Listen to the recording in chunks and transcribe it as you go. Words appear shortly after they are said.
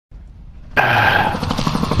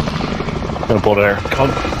Gonna pull there.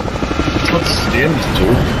 Let's stand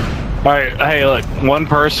to. Alright, hey, look. One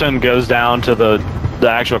person goes down to the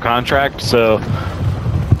actual contract, so...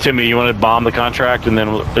 Timmie, you want to bomb the contract, and then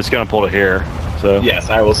it's gonna pull to here. So Yes,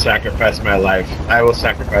 I will sacrifice my life. I will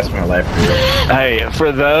sacrifice my life for you. Hey,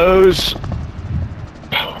 for those...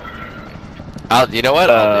 You know what?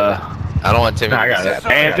 I don't want Timmie to be sad.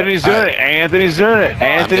 Anthony's doing it. Anthony's doing it.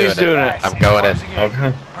 Anthony's doing it. I'm going in.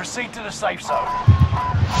 Okay. Proceed to the safe zone.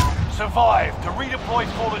 Survive to redeploy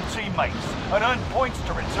fallen teammates and earn points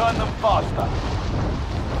to return them faster.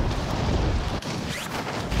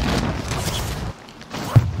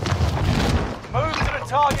 Move to the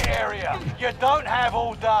target area. You don't have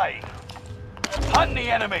all day. Hunt the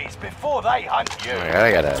enemies before they hunt you. Alright,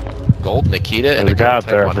 I got a gold Nikita and There's a guy up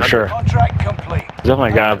Type there 100. for sure. Contract complete.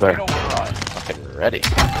 Definitely a guy up there. Fucking ready.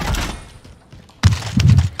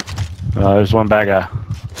 There's one bad guy.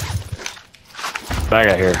 Bad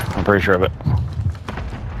guy here. I'm pretty sure of it.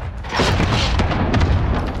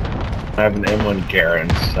 I have an M1 Garen,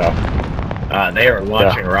 so they are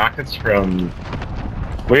launching rockets from.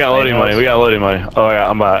 We got loading money. We got loading money. Oh yeah,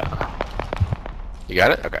 I'm about. You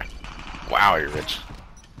got it? Okay. Wow, you're rich.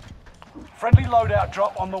 Friendly loadout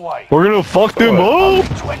drop on the way. We're gonna fuck them up.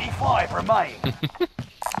 25 remain.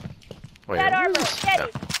 Wait, That armor, get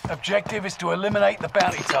it. Objective is to eliminate the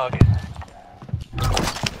bounty target.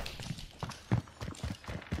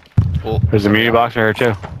 well, There's a media box right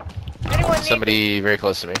here too. Anyone need somebody very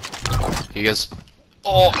close to me. You guys.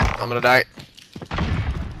 Oh, I'm gonna die.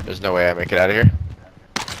 There's no way I make it out of here.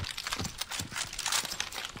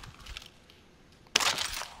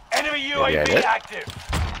 Enemy Maybe I UAV did. active.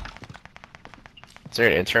 Is there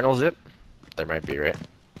an internal zip? There might be, right?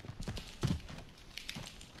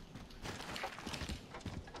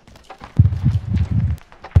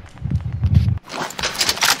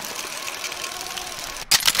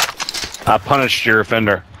 I punished your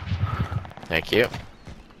offender. Thank you.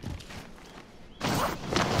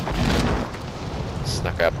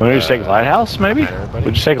 Snuck up. Would you take Lighthouse, maybe? behind everybody.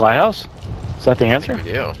 Would you take Lighthouse? Is that the We answer?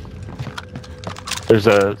 do. There's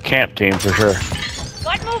a camp team for sure.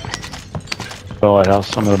 Light move. The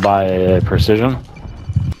Lighthouse. I'm gonna buy a Precision.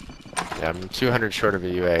 Yeah, I'm 200 short of a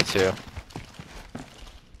UA too.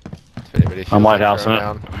 If anybody feels I'm like lighthousing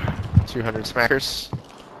throwing down 200 smackers.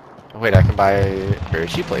 Oh, wait, I can buy very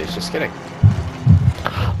cheaply. Just kidding.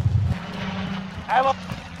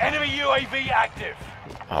 Enemy UAV active.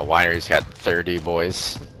 Oh, Winery's got 30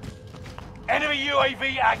 boys. Enemy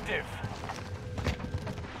UAV active.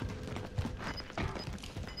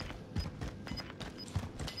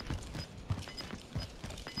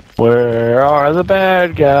 Where are the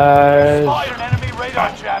bad guys? Spotted an enemy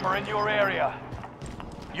radar jammer in your area.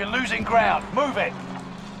 You're losing ground. Move it.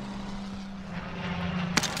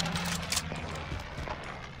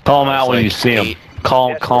 Call them out when like you see them. 8. Call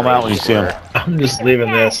them out when you see them. I'm just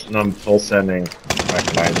leaving this and I'm full sending my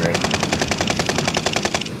combined.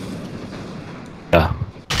 Yeah.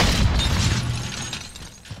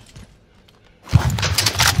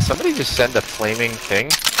 Somebody just send a flaming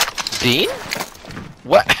thing. Dean?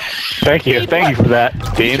 What? Thank you for that,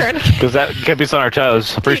 Dean. trying to- Because that kept us on our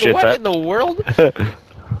toes. Appreciate What that. in the world? Enemy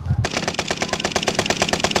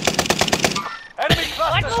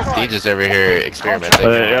cluster strike. Dean just over here experimenting.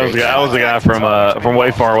 That was the guy from way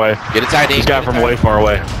far away. Get a tie, Dean. This guy from way far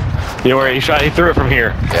away. You know where he threw it from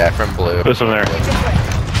here. Yeah, from blue. This one there. Enemy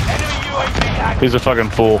UAV active. He's a fucking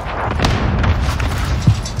fool.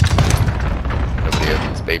 Nobody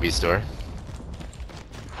opens baby store.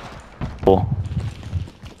 Fool.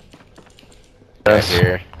 Guys Yes.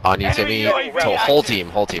 here. On you, Enemy Timmie. UAV Whole team,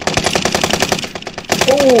 whole team.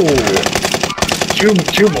 Oh, two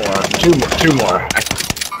more.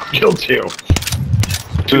 I killed two.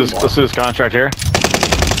 Let's do this contract here.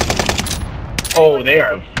 Oh, they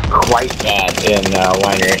are quite bad in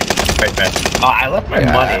winery. Quite bad. I left my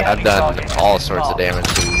Yeah, money. I've done all sorts of damage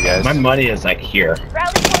to these guys. My money is like here.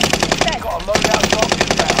 Rally point is set. Got a loadout drop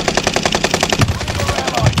inbound. Your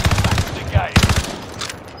allies back to the game.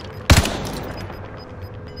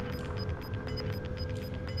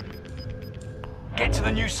 Get to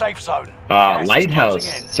the new safe zone. Gas is Lighthouse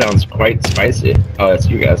closing in. sounds quite spicy. Oh, that's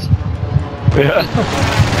you guys. Yeah.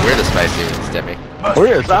 We're the spicy ones, Demi.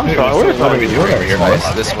 Where is I'm sorry. Where is What are we doing over here,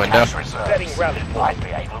 guys? This window. Setting rally point. Might be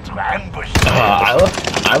able to ambush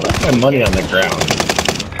I left my money on the ground.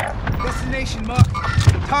 Destination marked.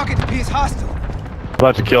 Target appears hostile. I'm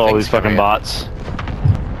about to kill all these fucking bots.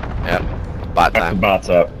 Yep. Bot Back the time. bots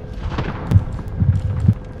up.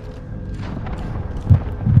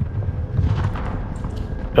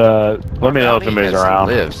 Let me know if anybody's around.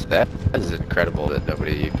 Lives. That is incredible that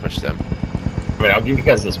nobody pushed them. I mean, I'll give you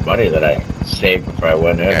guys this money that I saved before I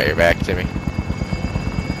went in. Got your back, Timmy.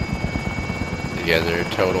 You guys are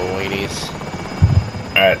total weenies.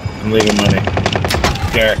 Alright, I'm leaving money.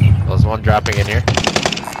 Derek. There's one dropping in here.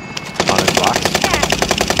 On his box.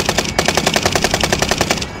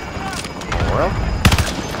 World?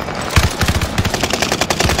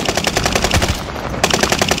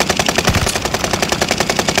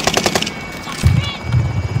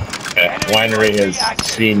 Okay, winery has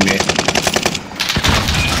seen me.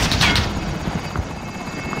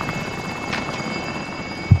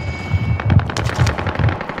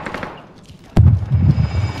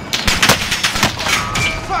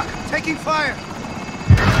 Fuck! Taking fire!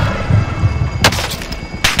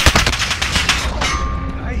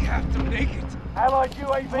 I have to make it. Allied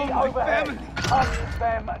UAV Oh, my overhead. family. Hunt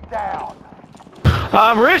them down.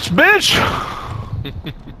 I'm rich, bitch.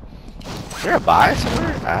 Is there a buy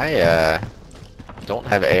somewhere? I don't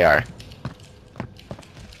have AR.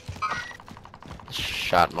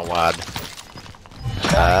 Shot my wad.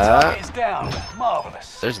 Target is down.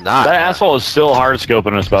 Marvelous. There's not. That asshole is still hard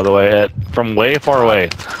scoping us, by the way, from way far away,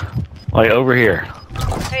 like over here.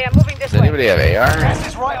 Hey, I'm moving this Does anybody have AR Gas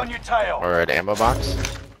is right on your tail. or an ammo box?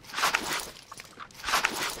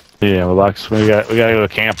 Yeah, the box. We gotta go to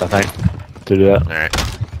camp, I think, to do that. All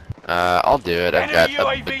right. I'll do it. I've got Enemy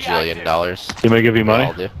a UAV bajillion active. dollars. You may give you money.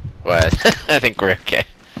 I'll do. What? I think we're okay.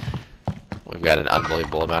 We've got an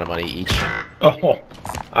unbelievable amount of money each. Oh,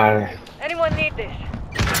 Anyone need this?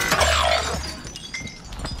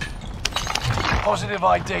 Positive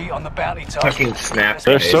ID on the bounty target. fucking snap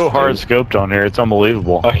They're grenades. so hard dude. scoped on here. It's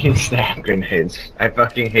unbelievable. Fucking snap grenades. I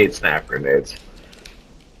fucking hate snap grenades.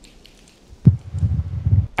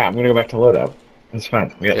 I'm gonna go back to loadout. That's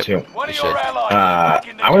fine. We got Yep. two. One of You your should. allies is back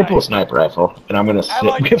in the I'm gonna pull a game. sniper rifle, and I'm gonna sit.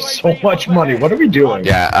 Allied We have so UAV much money. What are we doing?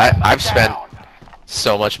 Yeah, I've spent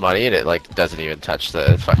so much money and it like doesn't even touch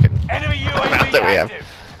the fucking Enemy amount UAV that we have. active.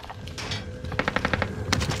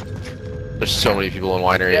 There's so many people in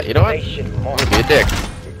winery. You know what? I'm gonna be a dick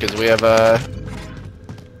because we have a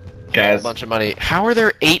Guys, bunch of money. How are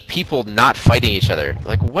there 8 people not fighting each other?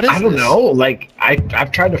 Like, what is I don't this? know. Like,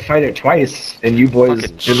 I've tried to fight it twice, and you boys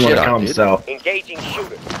Fucking didn't want shit to on, come. dude. So, Engaging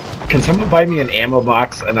shooter. can someone buy me an ammo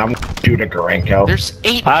box, and I'm gonna shoot a Gorenko? There's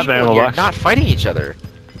 8 I have people ammo here box. not fighting each other.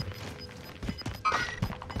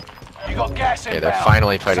 You got gas Okay, inbound. they're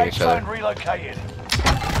finally fighting Safe each other. zone relocated.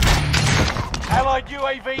 Allied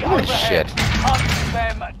UAV Holy overhead. shit. Hunt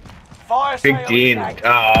them. Fire Big sale Dean. is Oh, active.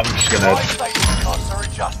 I'm just gonna. Fire station costs are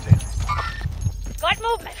adjusted. Got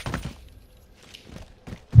movement.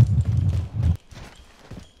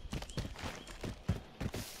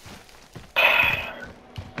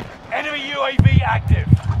 Enemy UAV active.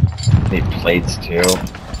 Need plates too.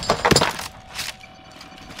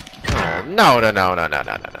 Oh, no,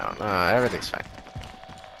 everything's fine.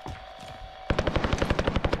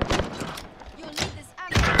 You'll need this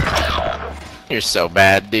ammo. You're so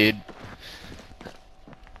bad, dude.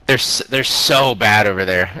 They're so bad over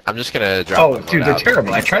there. I'm just gonna drop Oh, one dude, load they're out.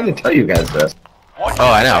 terrible. I tried to tell you guys this. Watch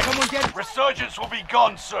Oh, I know. Someone get it. Resurgence will be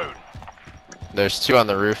gone soon. There's 2 on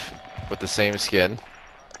the roof with the same skin.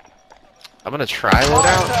 I'm gonna try loadout.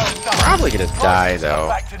 Fire sales done. Probably gonna die Prices are though.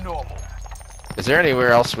 Back to normal. Is there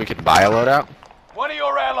anywhere else we could buy a loadout? One of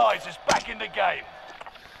your allies is back in the game.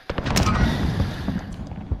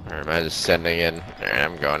 Or am I just sending in? Alright,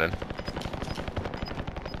 I'm going in.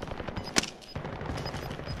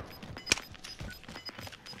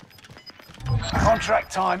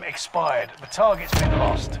 Contract time expired. The target's been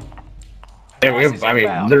lost. Yeah, we have. I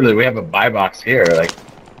mean, literally, we have a buy box here. Like,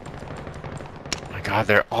 Oh my god,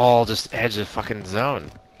 they're all just edge of fucking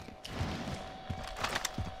zone.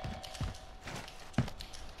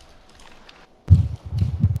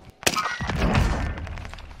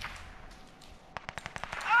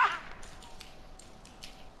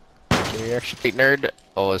 Give me your straight nerd.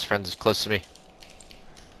 Oh, his friend's close to me.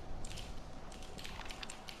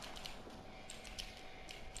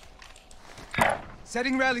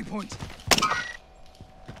 Setting rally point.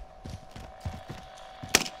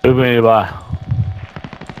 Who we need to buy?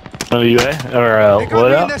 Another UA or They got me in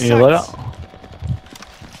loadout? their You need a sights. loadout?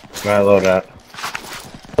 my loadout.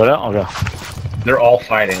 Loadout? Okay. They're all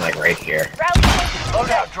fighting like right here. Rally point.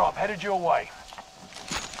 Loadout drop headed your way.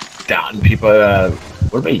 Dotting people.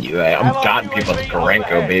 What about you? I'm dotting people with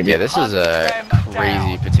Gorenko, baby. Yeah, this is a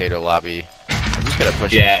crazy potato lobby. I'm just gonna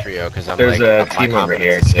push Yeah, the trio because I'm there's like, a my team over confidence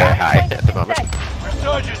here, is sky yeah. high at the moment.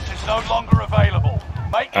 Resurgence is no longer available.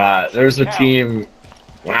 Make There's a count. team.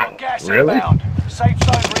 Wow, Gas really? inbound. Safe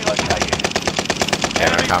zone relocated. Yeah,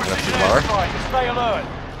 our Enemy confidence is precision lower. airstrike. Stay alert.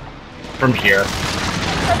 From here.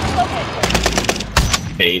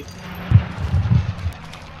 Location. 8.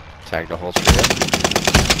 Tagged a whole tree.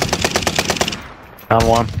 Down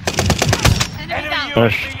one. Enemy Enemy down.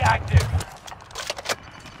 Finish. UAV active.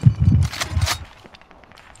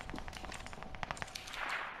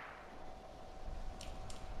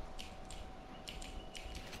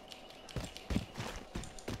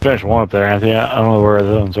 Finish one up there, Anthony. I don't know where the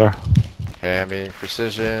other ones are. Okay, I'm being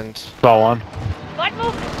precisioned. Saw one. Got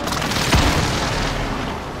movement.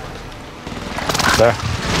 There.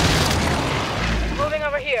 Moving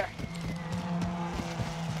over here.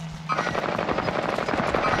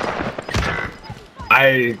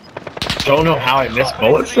 I don't know how I missed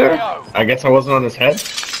bullets there. I guess I wasn't on his head.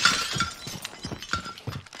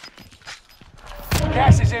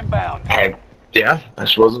 Gas is inbound. Yeah, I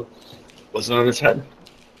just wasn't on his head.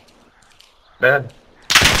 Bad.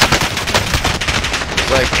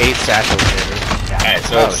 There's like 8 satchels here. Alright,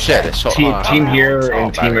 so Oh it's shit, it's so team here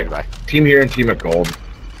and team battery at back. team here and team at gold.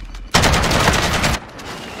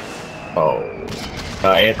 Oh,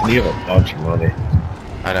 Anthony, you have a bunch of money.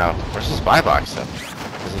 I know. Where's this buy box then?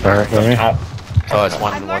 Alright, for me. Oh, it's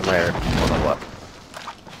one layer. Hold on, what?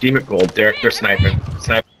 Team at gold, Derek. They're sniping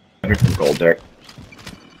from gold, Derek.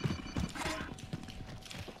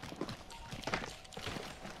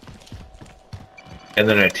 And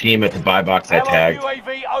then a team at the buy box I tagged.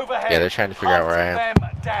 UAV overhead. Yeah, they're trying to figure out where I am. Hunt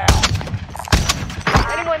them down.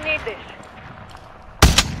 Anyone need this?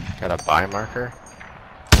 Got a buy marker.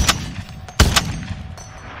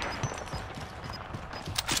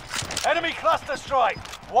 Enemy cluster strike.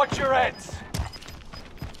 Watch your heads.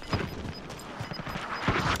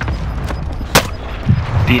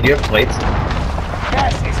 D, do you have plates?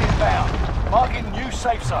 Gas is inbound. Marking new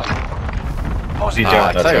safe zone. Positive. DJ, I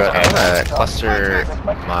tell you what, I'm okay. gonna cluster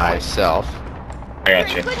myself. I got You're in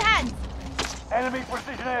you. good hands. Enemy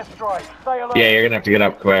precision airstrike. Stay alert. Yeah, you're gonna have to get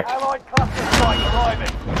up quick. Allied cluster strike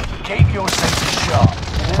arriving. Keep your senses sharp.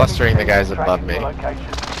 Clustering the guys above me. Location.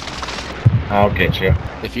 I'll get you.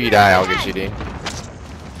 If you die, I'll get you, Dean.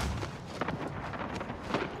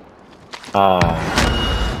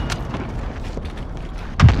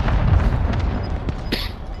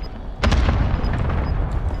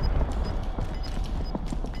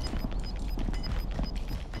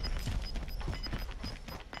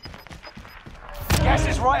 Gas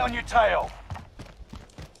is right on your tail.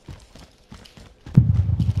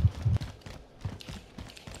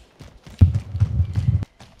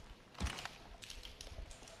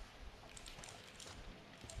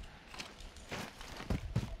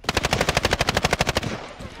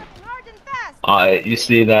 Hard and fast. You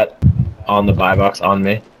see that on the buy box on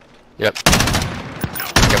me? Yep.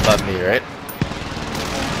 Above me, right?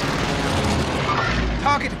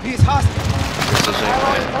 Target appears hostile. Precision,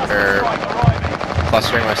 Allied cluster or strike arriving.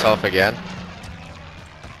 clustering myself again.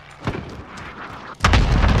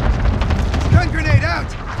 Gun grenade out.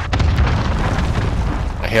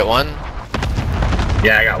 I hit one.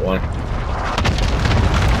 Yeah, I got one. I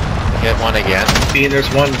hit one again. Dean, there's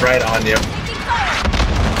one right on you.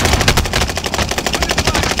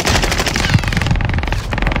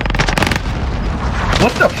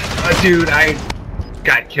 What the f- dude, I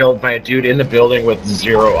got killed by a dude in the building with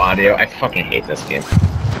 0 audio. I fucking hate this game.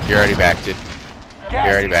 You're already back, dude. Gas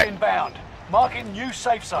already is back. inbound. Marking new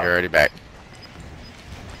safe zone. You're already back.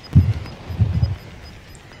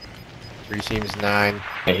 3 teams, 9.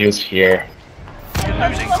 And he was here. You're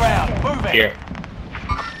losing ground. Move it. Here.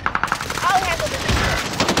 I'll handle this.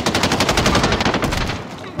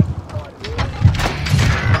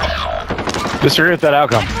 Disagree with that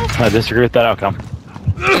outcome. I disagree with that outcome.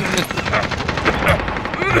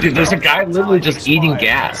 Dude, there's a guy literally just eating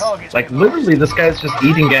gas. Like, literally, this guy's just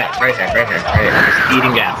eating gas. Right here, right here, right here. Just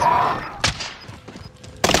eating gas.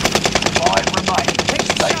 5 remain.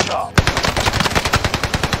 Stay sharp.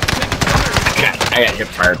 I got hit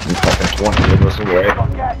fired from fucking 20 of us away.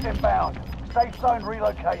 Got gas inbound. Safe zone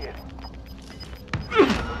relocated.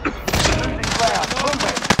 Losing ground. Move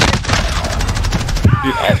it.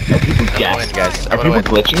 Dude, are people gas? win, guys. I'm Are gonna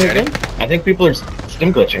people win. glitching You ready? again? I think people are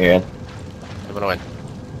stim glitching again. I'm gonna win.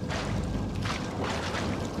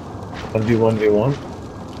 1v1v1.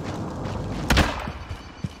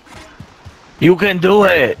 You can do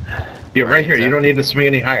it. You're right here. You don't need to swing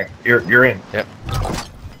any higher. You're in. Yep.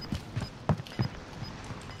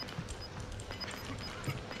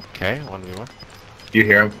 Okay, 1v1. You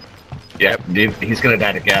hear him? Yeah, dude, he's gonna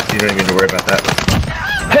die to gas. You don't even need to worry about that.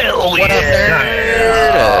 Hell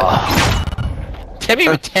yeah. Timmie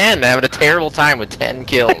with 10, having a terrible time with 10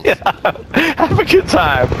 kills. Have a good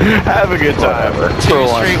time. Have a good time. 2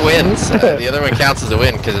 straight wins. The other one counts as a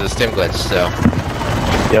win because of the stim glitch, so.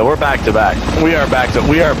 Yeah, we're back to back. We are back to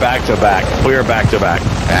back. We are back to back.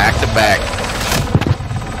 Back to back.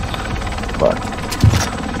 fuck.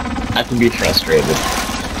 I can be frustrated.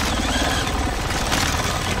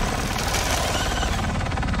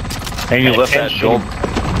 And you left that gold.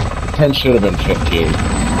 10 should have been 15.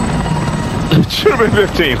 It should have been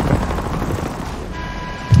 15.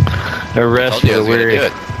 The rest of the weary.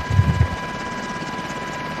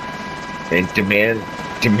 They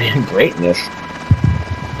demand greatness.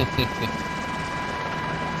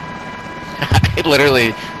 I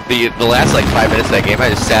literally, the last like 5 minutes of that game, I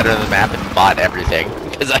just sat around the map and bought everything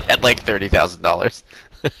because I had like $30,000.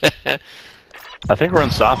 I think we're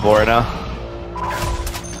unstoppable right now.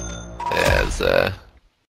 Yeah, it's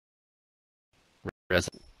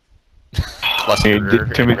Hey,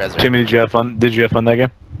 Timmie, did you have fun? Did you have fun that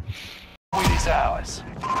game? Win is ours.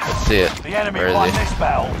 Let's see it. The enemy Where is won he? this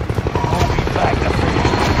battle. We'll be back to finish.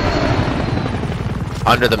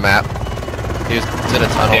 Under the map. He was in a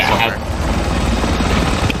tunnel somewhere.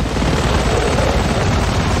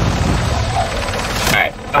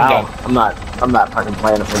 Alright, I'm done. I'm not fucking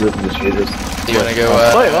playing if we're losing the shooters. You wanna go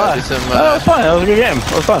Wait, why? do some That was fun. That was a good game.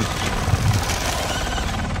 That was fun.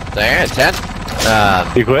 there, 10?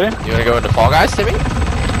 You quitting? You wanna go into Fall Guys, Timmy?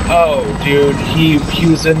 Oh, dude, he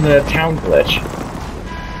was in the town glitch.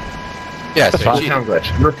 Yeah, so The town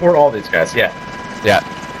glitch. Report all these guys, yeah. yeah.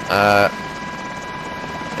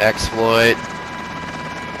 Exploit.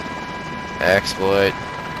 Exploit.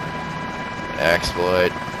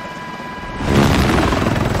 Exploit.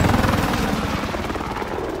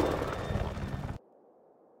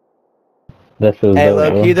 Hey,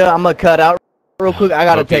 look, I'm gonna cut out real quick. I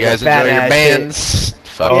gotta Hope you take a guys fat enjoy your ass bands.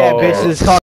 Fuck shit. Yeah, Oh. bitches.